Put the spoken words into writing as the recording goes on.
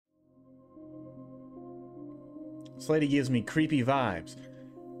This lady gives me creepy vibes.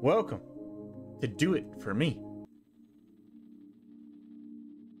 Welcome to Do It For Me.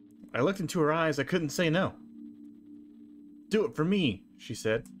 I looked into her eyes. I couldn't say no. Do it for me, she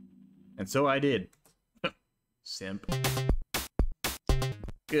said. And so I did. Simp.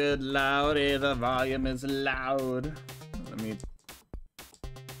 Good lordy, the volume is loud. Let me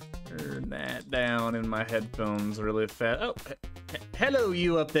turn that down in my headphones really fast. Oh, hello,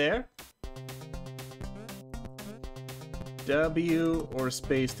 you up there. W or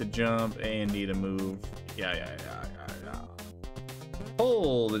space to jump, A and D to move. Yeah.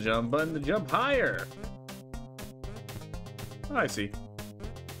 Hold the jump button to jump higher. Oh, I see.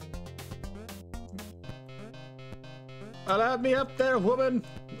 Allow me up there, woman.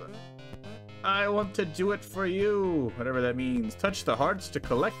 I want to do it for you. Whatever that means. Touch the hearts to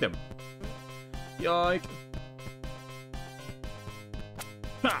collect them. Yoink.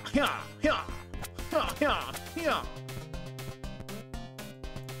 Ha, ha, ha. Ha, ha, ha.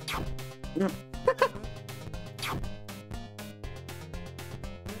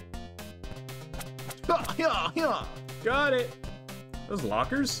 Got it. Those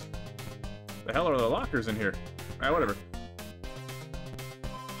lockers? The hell are the lockers in here? Alright, whatever.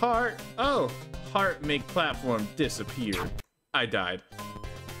 Heart. Oh, heart make platform disappear. I died.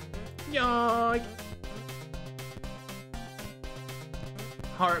 Yoink.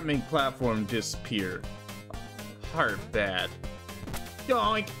 Heart make platform disappear. Heart bad.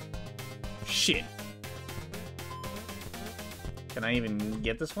 Yoink. Shit. Can I even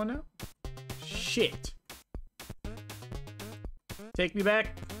get this one now? Shit. Take me back.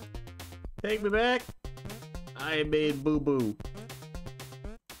 Take me back. I made boo-boo.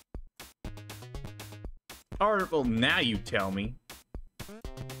 Article, now you tell me.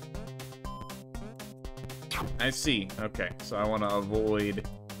 I see. Okay, so I want to avoid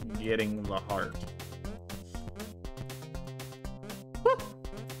getting the heart. Woo!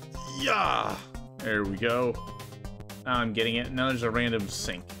 Yeah! There we go. Now I'm getting it. Now there's a random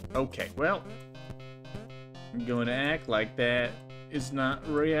sink. Okay, well, I'm going to act like that is not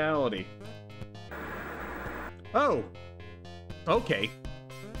reality. Oh! Okay.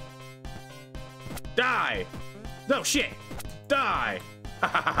 Die! No shit! Die! Ha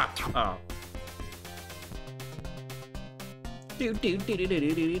ha ha ha! Oh.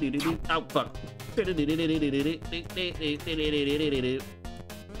 Oh, fuck.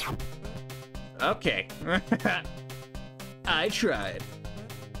 Okay. I tried.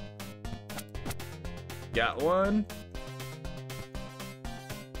 Got one.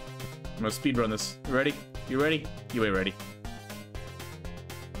 I'm gonna speedrun this. You ready? You ready? You ain't ready.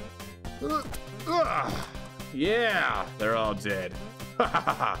 Yeah, they're all dead.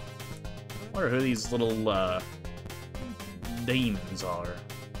 Wonder who these little demons are.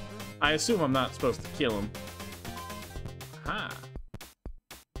 I assume I'm not supposed to kill them. Ha.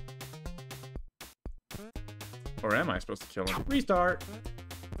 Or am I supposed to kill them? Restart.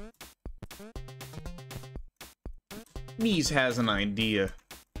 Mies has an idea.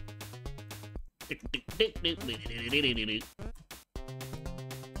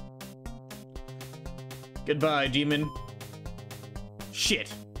 Goodbye, demon.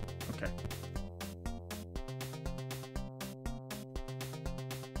 Shit. Okay.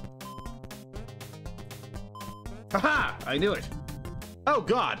 Haha! I knew it. Oh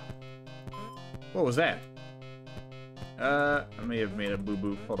God. What was that? I may have made a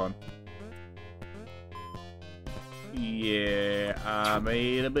boo-boo. Hold on. Yeah, I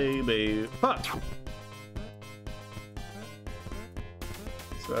made a boo-boo. Fuck.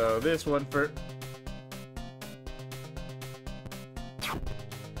 So this one for.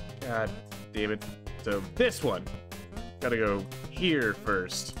 God damn it. So this one. Gotta go here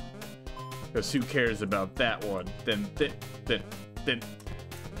first. Because who cares about that one? Then.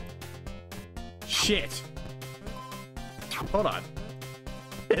 Shit. Hold on.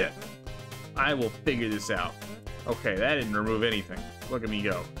 I will figure this out. Okay, that didn't remove anything. Look at me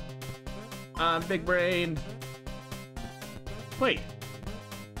go. I'm big brained. Wait.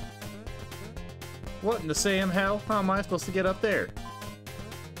 What in the Sam hell? How am I supposed to get up there?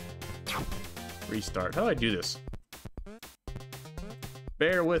 Restart. How do I do this?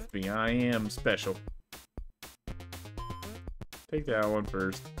 Bear with me. I am special. Take that one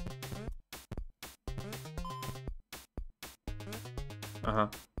first. Uh-huh.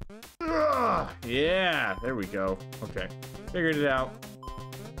 Yeah, there we go. Okay. Figured it out.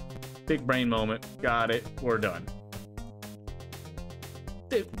 Big brain moment. Got it. We're done.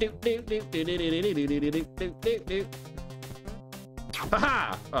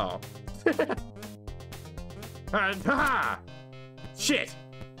 Haha! Oh. Haha! Shit!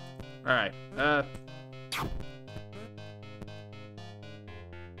 Alright,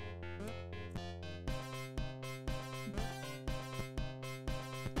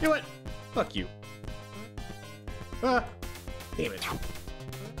 You know what? Fuck you. Ah, damn it.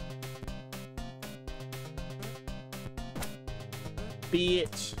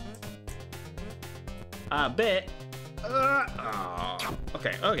 Bitch. I bet. Oh.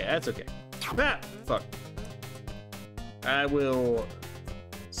 Okay, that's okay. Ah, fuck. I will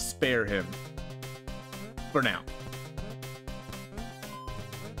spare him. For now.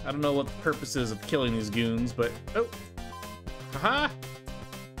 I don't know what the purpose is of killing these goons, but... Oh! Haha!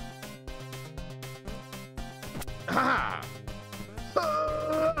 Haha!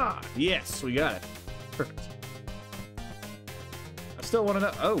 Ah! Yes, we got it. Perfect. I still want to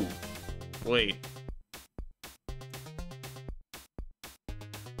know... Oh! Wait.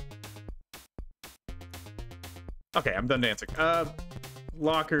 Okay, I'm done dancing.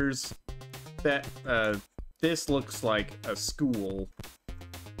 Lockers... That, this looks like a school.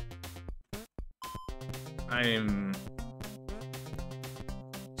 I am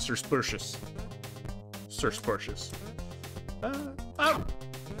suspicious. Suspicious. Oh!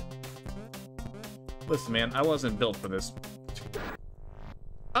 Listen, man, I wasn't built for this.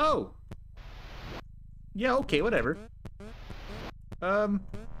 Oh! Yeah, okay, whatever. Doink.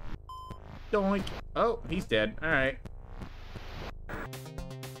 Oh, he's dead. Alright.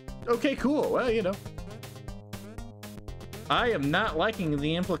 Okay, cool. Well, you know. I am not liking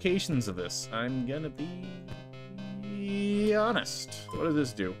the implications of this. I'm gonna be honest. What does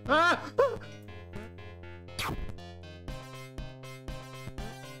this do? Ah!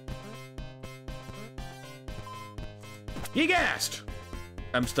 You gassed!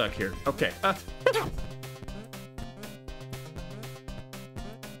 I'm stuck here. Okay.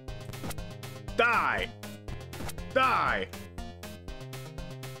 Die! Die!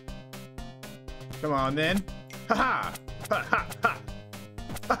 Come on, then. Ha-ha! Ha-ha!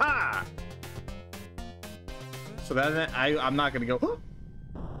 Ha-ha! So that I'm not gonna go. Oh,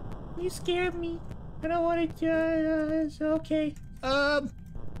 you scared me. I don't want to. It's okay. I'm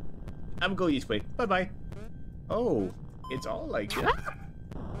gonna go this way. Bye bye. Oh, it's all like this.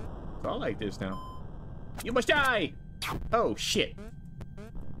 It's all like this now. You must die. Oh shit.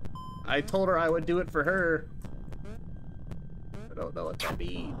 I told her I would do it for her. I don't know what that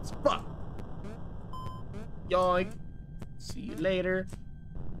means. Fuck. Yoink. See you later.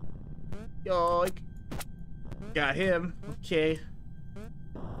 Yoink. Got him. Okay.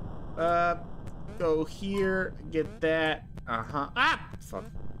 Go here. Get that. Uh-huh. Ah! Fuck.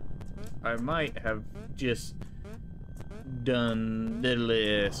 I might have just done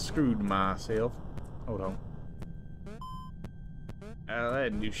little screwed myself. Hold on. That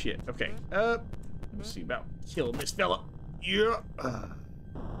didn't do shit. Okay. Let me see about killing this fella. Yeah.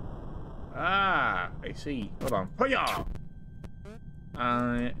 I see. Hold on. Hiya!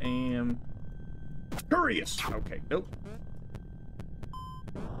 I am curious. Okay, nope.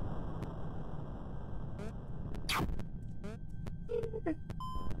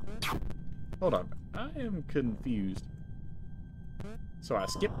 Hold on. I am confused. So I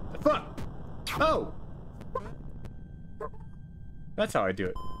skip the fuck. Oh! That's how I do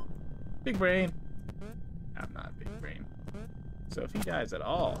it. Big brain. I'm not big brain. So if he dies at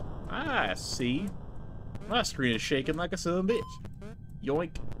all, I see. My screen is shaking like a son of a bitch.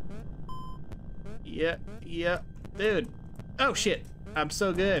 Yoink. Yeah, dude. Oh shit, I'm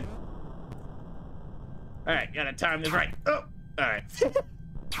so good. All right, gotta time this right. Oh, all right.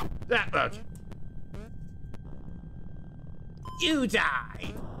 That bug. You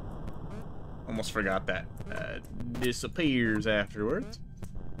die. Almost forgot that. Disappears afterwards.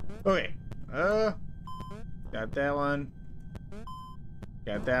 Okay. Got that one.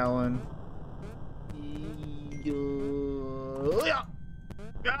 Got that one. Yeah.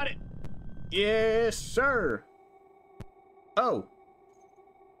 Got it. Yes, sir. Oh.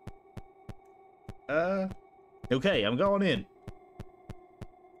 Okay, I'm going in.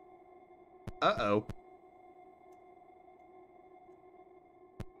 Uh-oh.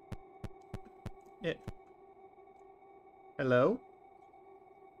 Yeah. Hello?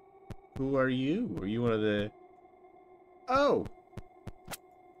 Who are you? Are you one of the... Oh!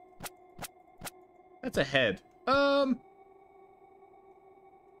 That's a head.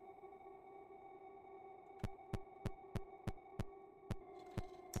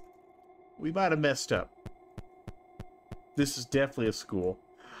 We might have messed up. This is definitely a school.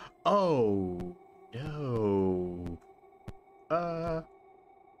 Oh, no.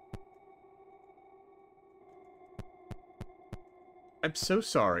 I'm so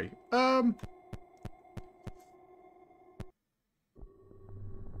sorry.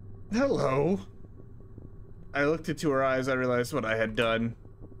 Hello. I looked into her eyes. I realized what I had done.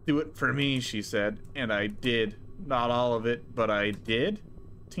 Do it for me, she said. And I did. Not all of it, but I did.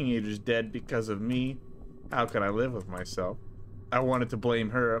 Teenager's dead because of me. How can I live with myself? I wanted to blame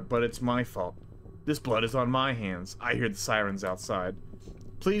her, but it's my fault. This blood is on my hands. I hear the sirens outside.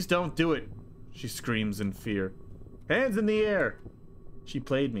 Please don't do it, she screams in fear. Hands in the air! She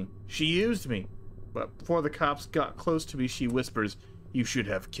played me. She used me. But before the cops got close to me, she whispers, you should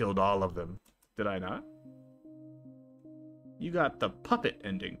have killed all of them. Did I not? You got the puppet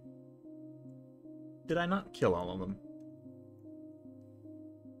ending. Did I not kill all of them?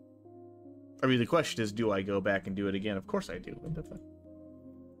 I mean, the question is, do I go back and do it again? Of course I do. What the fuck?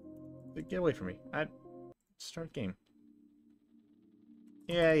 Get away from me. Start game.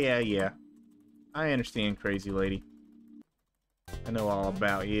 Yeah. I understand, crazy lady. I know all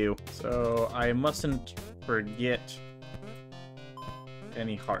about you. So, I mustn't forget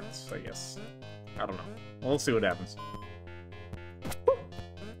any hearts, I guess. I don't know. We'll see what happens. Woo!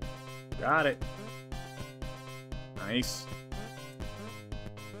 Got it. Nice.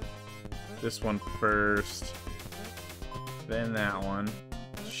 This one first. Then that one.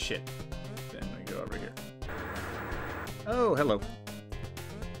 Shit. Then we go over here. Oh, hello.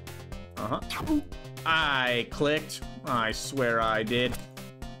 Uh-huh. I clicked. I swear I did.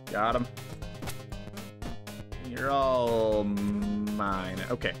 Got him. You're all mine.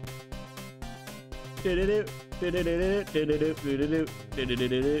 Okay.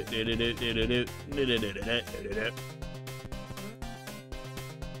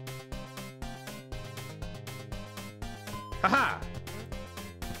 Haha!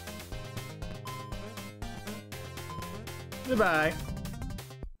 Goodbye.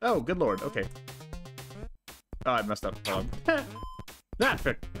 Oh, good lord. Okay. Oh, I messed up. Hold on. That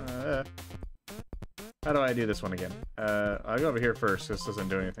fit. How do I do this one again? I'll go over here first. This doesn't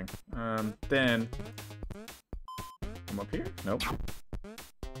do anything. Then come up here. Nope.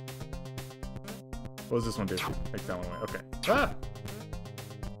 What does this one do? Take that one away. Okay. Ah!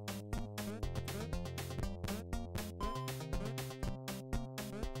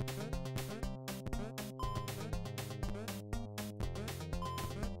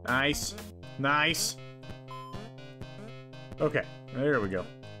 Nice. Nice. Okay, there we go.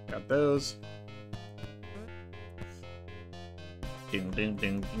 Got those. Ding ding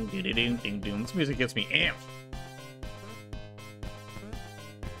ding ding ding ding ding ding. This music gets me amped.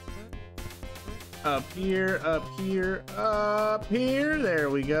 Up here, up here, up here. There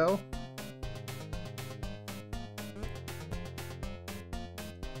we go.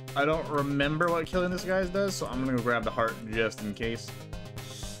 I don't remember what killing this guy does, so I'm gonna go grab the heart just in case.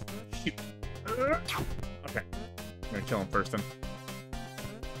 Shoot. Okay. I'm gonna kill him first then.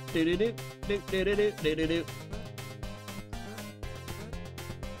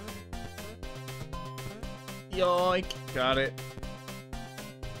 Yoink! Got it.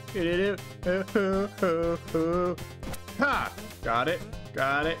 Ha! Got it.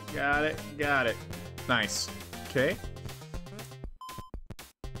 Got it. Got it. Got it. Nice. Okay.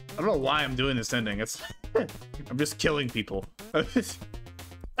 I don't know why I'm doing this ending. It's I'm just killing people.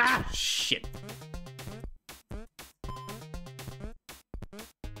 Ah, shit.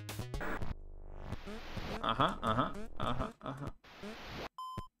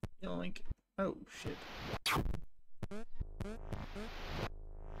 Yoink. Oh, shit.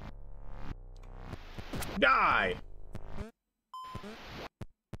 Die!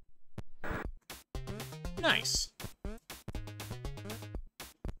 Nice.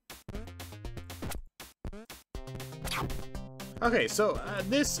 Okay, so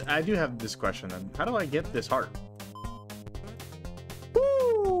I do have this question then. How do I get this heart?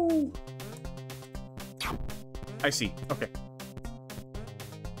 Woo! I see. Okay.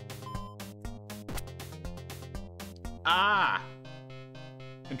 Ah!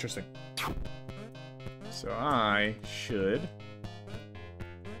 Interesting. So I should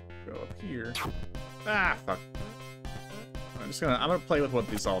go up here. Ah, fuck. I'm gonna play with what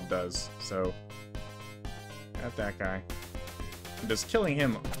this all does. So, got that guy. Does killing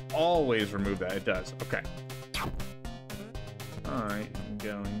him always remove that? It does. Okay. Alright, I'm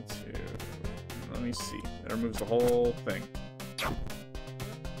going to... Let me see. That removes the whole thing.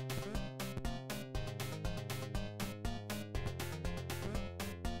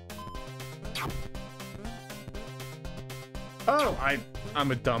 Oh,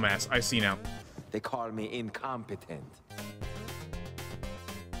 I'm a dumbass. I see now. They call me incompetent.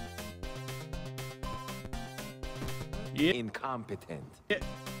 Yeah. Incompetent. Yeah.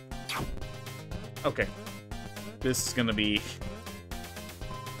 Okay. This is gonna be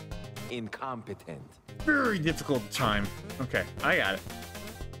incompetent. Very difficult time. Okay, I got it.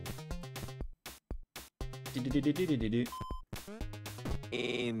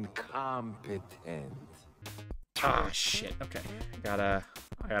 Incompetent. Ah, shit. Okay, I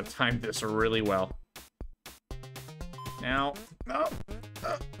gotta time this really well. Now,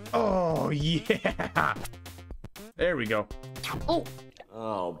 oh yeah, there we go. Oh,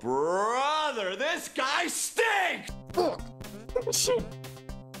 oh brother, this guy stinks. fuck, shit.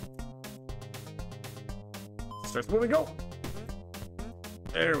 Starts moving. Go.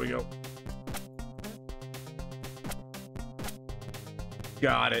 There we go.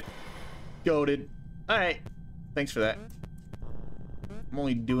 Got it. Goated. All right. Thanks for that. I'm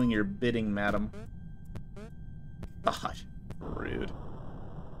only doing your bidding, madam. God, rude.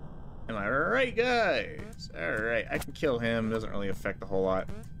 Am I right, guys? Alright, I can kill him. Doesn't really affect a whole lot.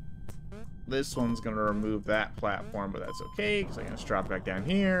 This one's going to remove that platform, but that's okay, because I can just drop back down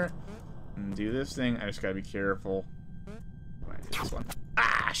here and do this thing. I just got to be careful when I do this one.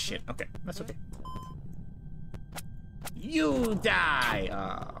 Ah, shit. Okay, that's okay. You die!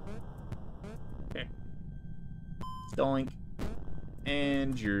 Okay. Doink.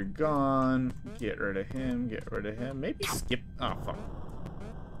 And you're gone. Get rid of him. Get rid of him. Maybe skip. Oh, fuck.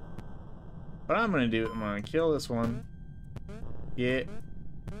 What I'm going to do, I'm going to kill this one. Get.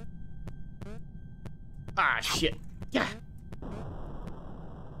 Ah, shit. Yeah.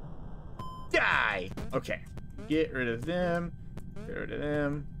 Die! Okay. Get rid of them. Get rid of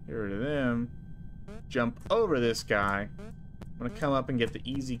them. Get rid of them. Jump over this guy. I'm going to come up and get the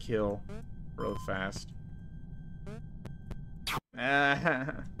easy kill real fast.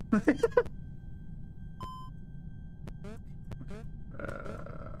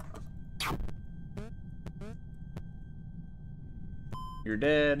 You're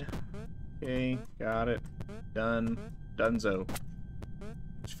dead. Okay, got it. Done. Dunzo.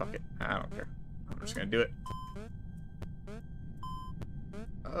 Just fuck it. I don't care. I'm just gonna do it.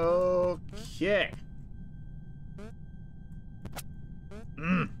 Okay.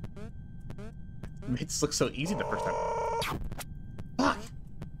 Made this look so easy the first time. Fuck!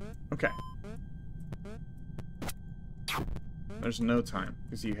 Okay. There's no time,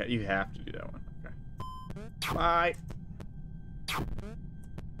 because you have to do that one. Okay. Bye!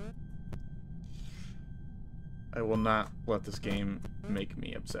 I will not let this game make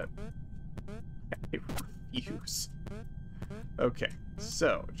me upset. I refuse. Okay,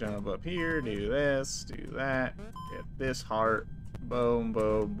 so jump up here, do this, do that, get this heart. Boom,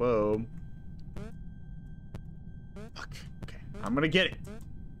 boom, boom. Fuck. Okay, I'm gonna get it.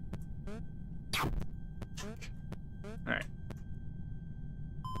 Alright.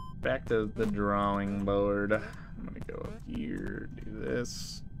 Back to the drawing board. I'm gonna go up here, do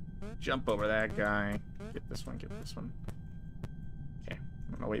this. Jump over that guy. Get this one, get this one. Okay,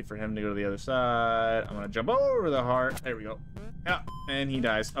 I'm gonna wait for him to go to the other side. I'm gonna jump over the heart. There we go. Yeah, and he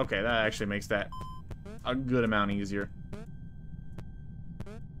dies. Okay, that actually makes that a good amount easier.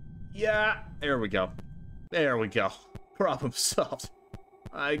 Yeah, there we go. There we go. Problem solved.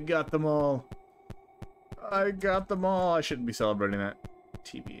 I got them all. I got them all. I shouldn't be celebrating that.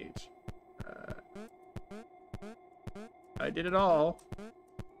 TBH. I did it all.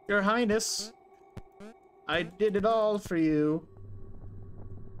 Your Highness. I did it all for you.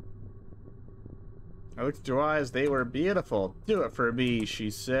 I looked at your eyes. They were beautiful. Do it for me, she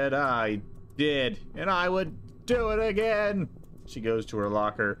said. I did. And I would do it again. She goes to her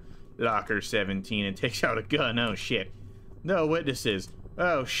locker. Locker 17 and takes out a gun. Oh, shit. No witnesses.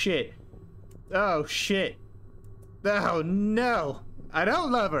 Oh, shit. Oh, shit. Oh, no. I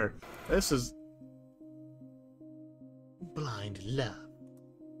don't love her. This is blind love.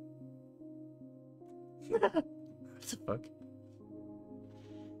 What the fuck?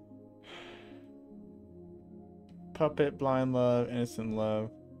 Puppet, blind love, innocent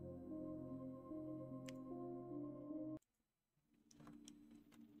love.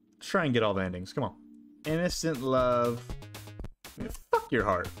 Let's try and get all the endings. Come on. Innocent love. I mean, fuck your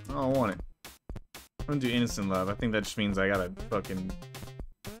heart. I don't want it. I'm gonna do innocent love. I think that just means I gotta fucking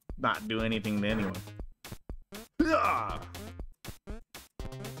not do anything to anyone. Ah!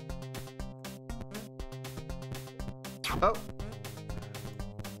 Oh.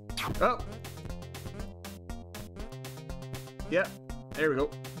 Oh. Yeah. There we go.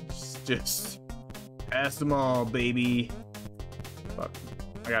 Just pass them all, baby. Fuck.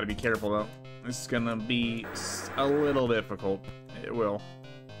 I gotta be careful though. This is gonna be a little difficult. It will.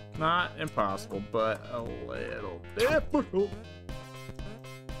 Not impossible, but a little difficult.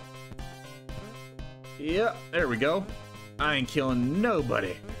 Yeah, there we go. I ain't killing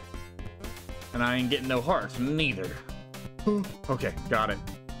nobody. And I ain't getting no hearts, neither. Okay, got it.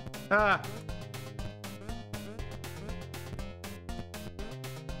 Ah!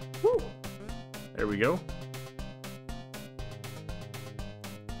 Woo! There we go.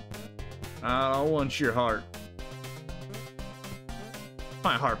 I want your heart.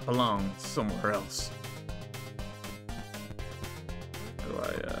 My heart belongs somewhere else. How do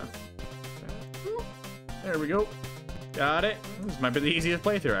I, there we go. Got it. This might be the easiest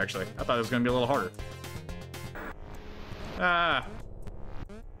playthrough, actually. I thought it was going to be a little harder. Ah.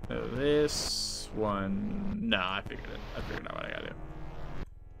 So this one... Nah, I figured it. I figured out what I gotta do.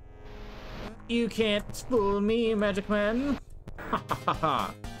 You can't fool me, Magic Man. Ha ha ha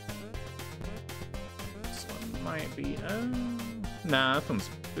ha. This one might be... Nah,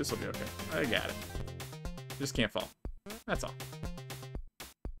 this will be okay. I got it. Just can't fall. That's all.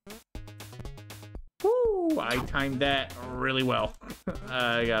 Woo! I timed that really well.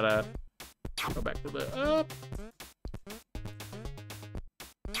 I gotta go back to the up.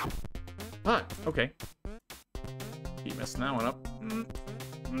 Ah, okay. Keep messing that one up.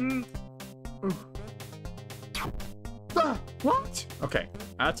 Ah, what? Okay,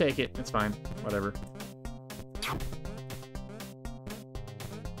 I'll take it. It's fine. Whatever.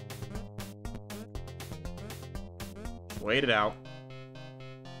 Wait it out.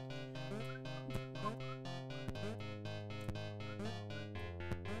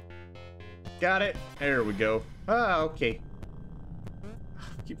 Got it. There we go. Ah, okay.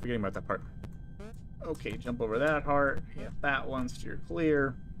 Keep forgetting about that part. Okay, jump over that heart. Hit that one, steer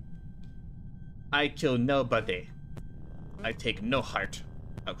clear. I kill nobody. I take no heart.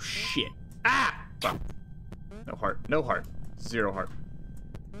 Oh shit. Ah! Fuck. No heart. No heart. 0 heart.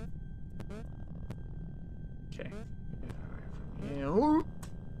 Okay. Yeah.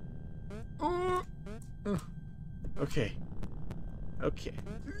 Okay. Okay.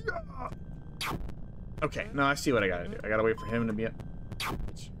 Okay, no, I see what I gotta do. I gotta wait for him to be up.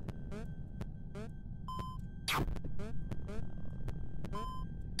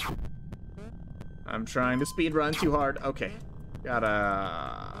 I'm trying to speed run too hard. Okay.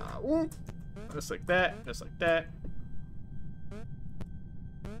 Gotta... Ooh. Just like that. Just like that.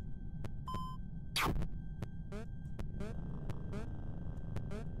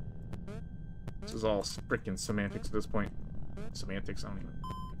 This is all freaking semantics at this point. Semantics, I don't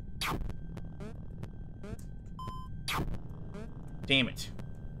even... Damn it.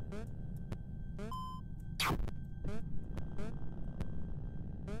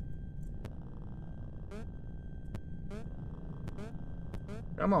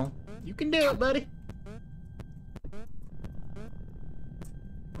 Come on. You can do it, buddy.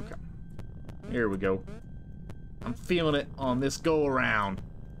 Okay. Here we go. I'm feeling it on this go around.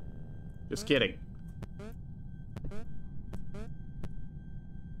 Just kidding.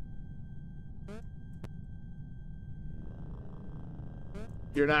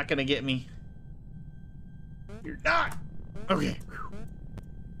 You're not gonna get me. You're not! Okay.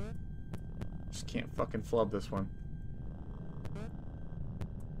 Just can't fucking flub this one.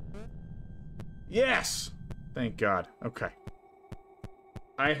 Yes! Thank God. Okay.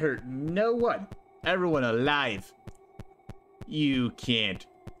 I hurt no one. Everyone alive. You can't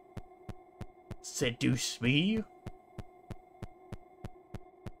seduce me.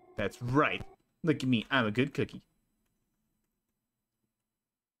 That's right. Look at me. I'm a good cookie.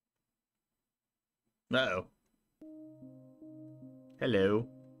 Uh-oh. Hello,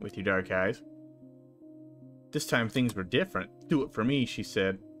 with your dark eyes. This time things were different. Do it for me, she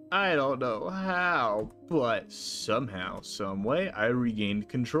said. I don't know how, but somehow, someway, I regained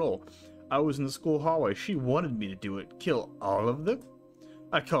control. I was in the school hallway. She wanted me to do it. Kill all of them?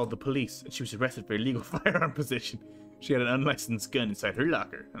 I called the police, and she was arrested for illegal firearm possession. She had an unlicensed gun inside her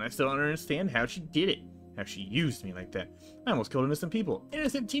locker, and I still don't understand how she did it. How she used me like that. I almost killed innocent people.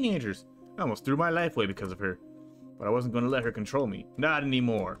 Innocent teenagers. I almost threw my life away because of her. But I wasn't going to let her control me. Not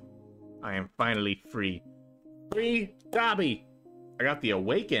anymore. I am finally free. Free Dobby! I got the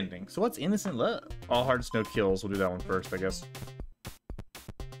awake ending. So what's innocent love? All hearts, no kills. We'll do that one first, I guess.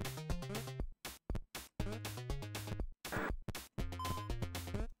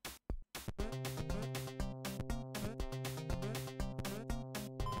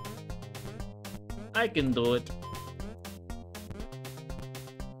 I can do it.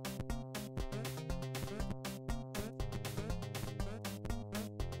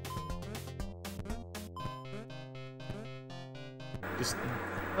 Just...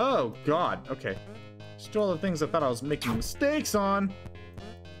 Oh, God. Okay. Just all the things I thought I was making mistakes on.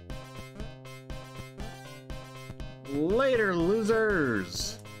 Later,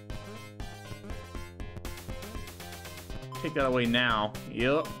 losers. Take that away now.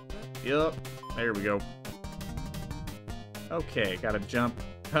 Yup. Yup. There we go. Okay, gotta jump.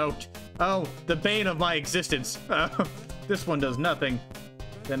 Oh, the bane of my existence. This one does nothing.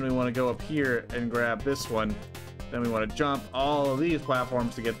 Then we want to go up here and grab this one. Then we want to jump all of these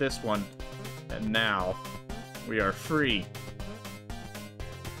platforms to get this one. And now we are free.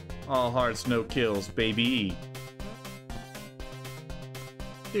 All hearts, no kills, baby.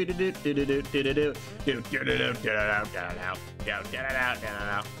 I'm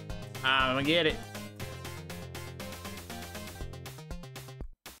gonna get it.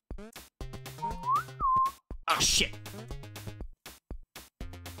 Oh shit.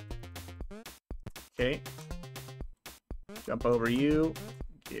 Okay. Jump over you.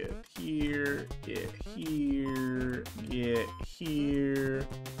 Get here. Get here. Get here.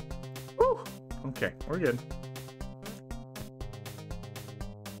 Woo! Okay, we're good.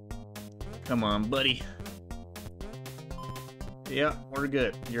 Come on, buddy. Yeah, we're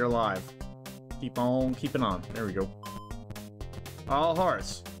good. You're alive. Keep on keeping on. There we go. All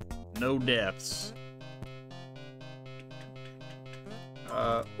hearts. No deaths.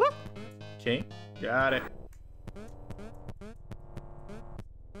 Whoop. Okay, got it.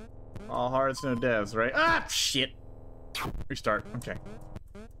 All hearts, no deaths, right? Ah, shit. Restart. Okay.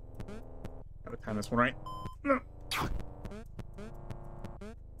 Gotta time this one right.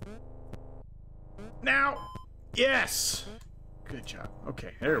 Now! Yes! Good job.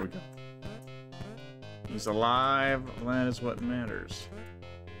 Okay, there we go. He's alive. That is what matters.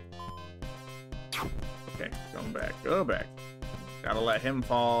 Okay, going back. Go back. Gotta let him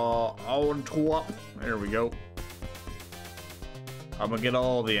fall on top. There we go. I'm gonna get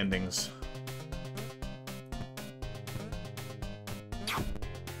all the endings.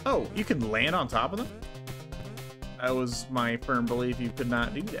 Oh, you can land on top of them? That was my firm belief you could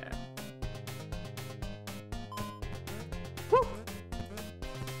not do that. Woo!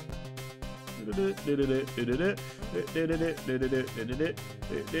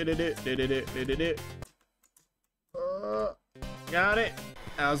 Got it.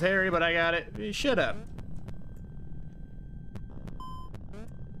 That was hairy, but I got it. Shut up.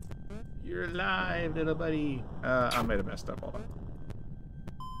 You're alive, little buddy. I might have messed up. Hold on.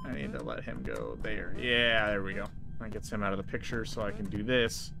 I need to let him go there. Yeah, there we go. That gets him out of the picture so I can do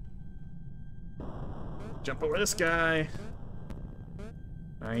this. Jump over this guy.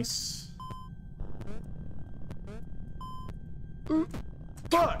 Nice. Ooh,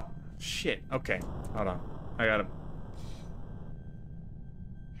 fuck! Shit. Okay. Hold on. I gotta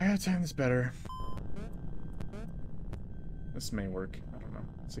time this better. This may work. I don't know.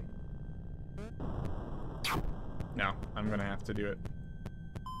 Let's see. No, I'm gonna have to do it.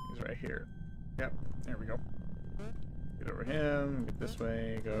 He's right here. Yep, there we go. Get over him, get this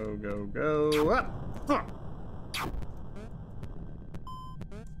way, go, go, go, up! Fuck!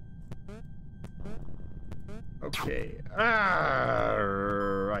 Okay,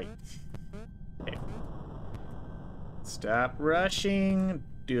 right. Okay. Stop rushing,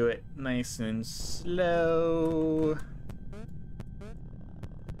 do it nice and slow.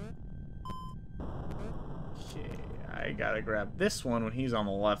 I gotta grab this one when he's on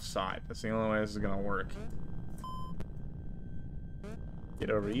the left side. That's the only way this is gonna work.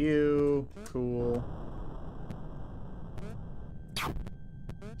 Get over you. Cool.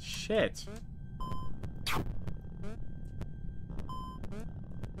 Shit.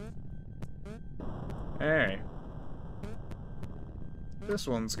 Alright. This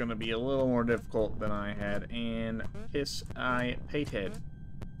one's gonna be a little more difficult than I had, and piss I pated.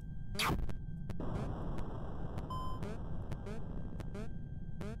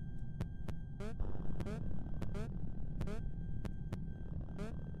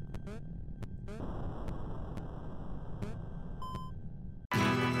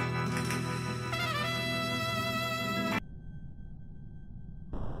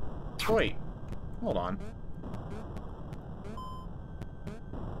 Wait, hold on.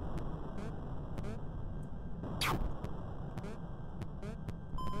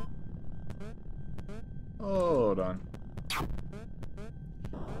 Hold on.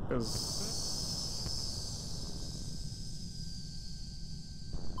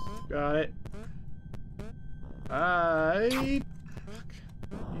 Got it.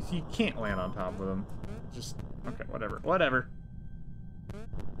 You can't land on top of them. Just okay, whatever. Whatever.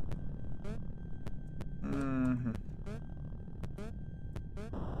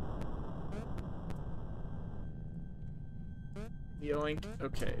 Yoink.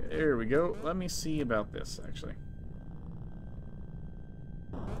 Okay, there we go. Let me see about this, actually.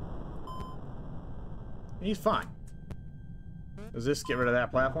 He's fine. Does this get rid of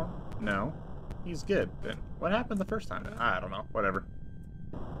that platform? No. He's good. Then what happened the first time? I don't know. Whatever.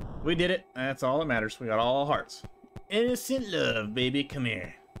 We did it. That's all that matters. We got all hearts. Innocent love, baby. Come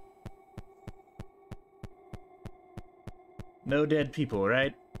here. No dead people,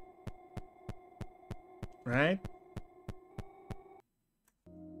 right? Right?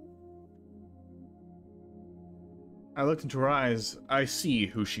 I looked into her eyes. I see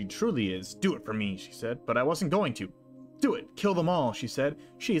who she truly is. Do it for me, she said, but I wasn't going to. Do it. Kill them all, she said.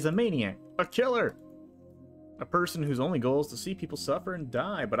 She is a maniac. A killer. A person whose only goal is to see people suffer and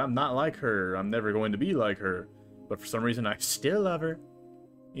die, but I'm not like her. I'm never going to be like her. But for some reason, I still love her.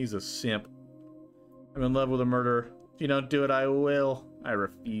 He's a simp. I'm in love with a murderer. If you don't do it, I will. I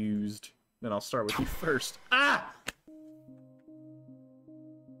refused. Then I'll start with you first. Ah!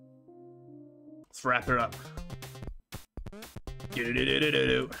 Let's wrap her up.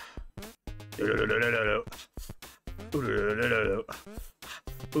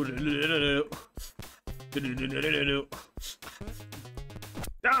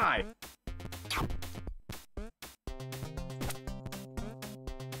 Die!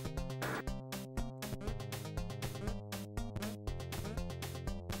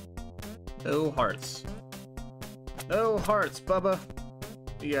 No hearts. No hearts, Bubba.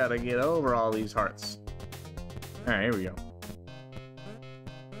 We gotta get over all these hearts. Alright, here we go.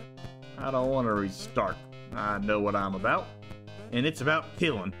 I don't want to restart. I know what I'm about. And it's about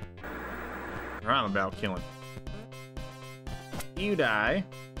killing. Or I'm about killing. You die.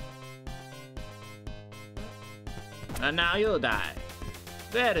 And now you'll die.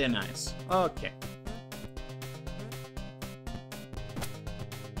 Very nice. Okay.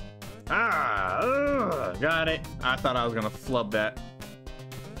 Got it. I thought I was gonna flub that.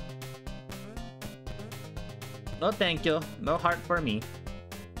 No thank you. No heart for me.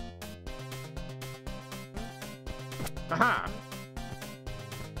 Aha!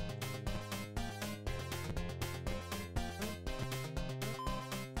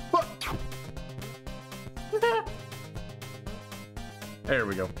 What? There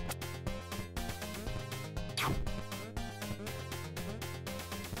we go.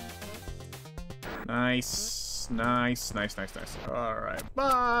 Nice, nice, nice, nice, nice. All right,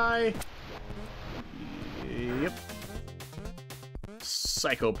 bye. Yep.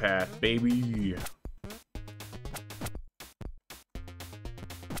 Psychopath, baby.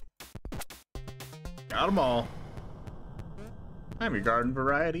 Got them all. I'm your garden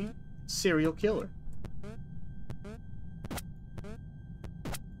variety serial killer.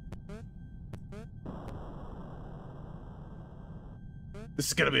 This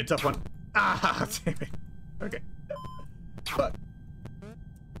is gonna be a tough one. Ah, damn it. Okay. But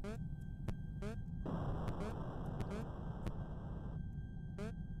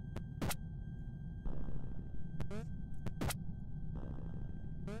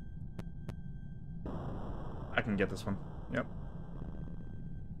I can get this one. Yep.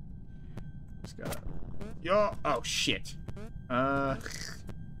 Just gotta. Yo! Oh shit. Might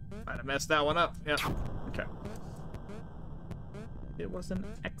have messed that one up. Yep. Okay. It was an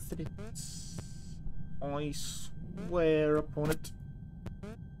accident. I swear upon it.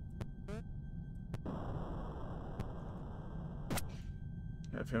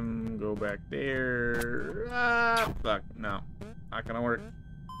 Have him go back there. Ah, fuck. No. Not gonna work.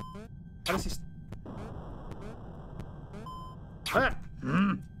 How does he... Ah!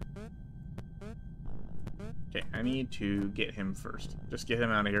 Okay, I need to get him first. Just get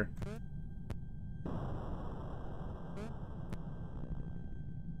him out of here.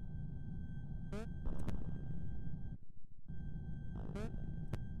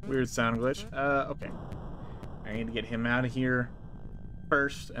 Weird sound glitch. Okay. I need to get him out of here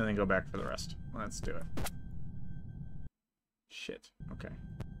first and then go back for the rest. Let's do it. Shit. Okay.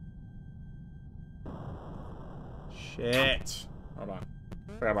 Shit. Hold on.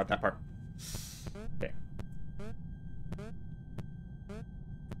 Forgot about that part. Okay.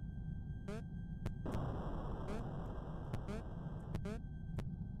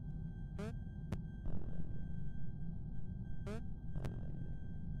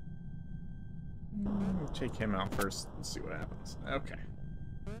 Take him out first. Let's see what happens. Okay.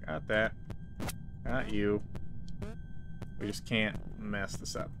 Got that. Got you. We just can't mess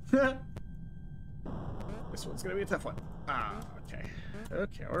this up. This one's gonna be a tough one. Ah, okay.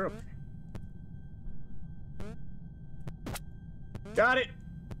 Okay, we're okay. Got it!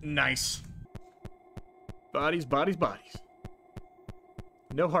 Nice. Bodies, bodies, bodies.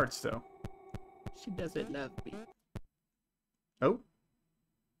 No hearts, though. She doesn't love me. Oh.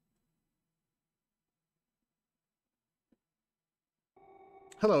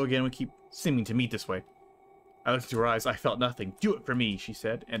 Hello again, we keep seeming to meet this way. I looked into her eyes, I felt nothing. Do it for me, she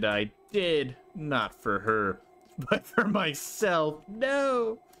said, and I did. Not for her, but for myself.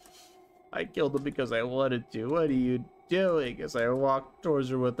 No! I killed him because I wanted to. What are you doing? As I walked towards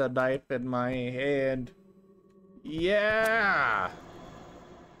her with a knife in my hand. Yeah!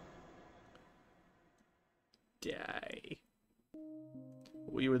 Die.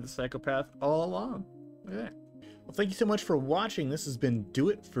 We were the psychopath all along. Look at that. Well, thank you so much for watching. This has been Do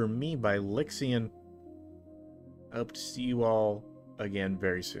It For Me by Lixian. I hope to see you all again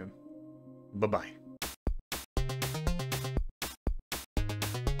very soon. Bye-bye.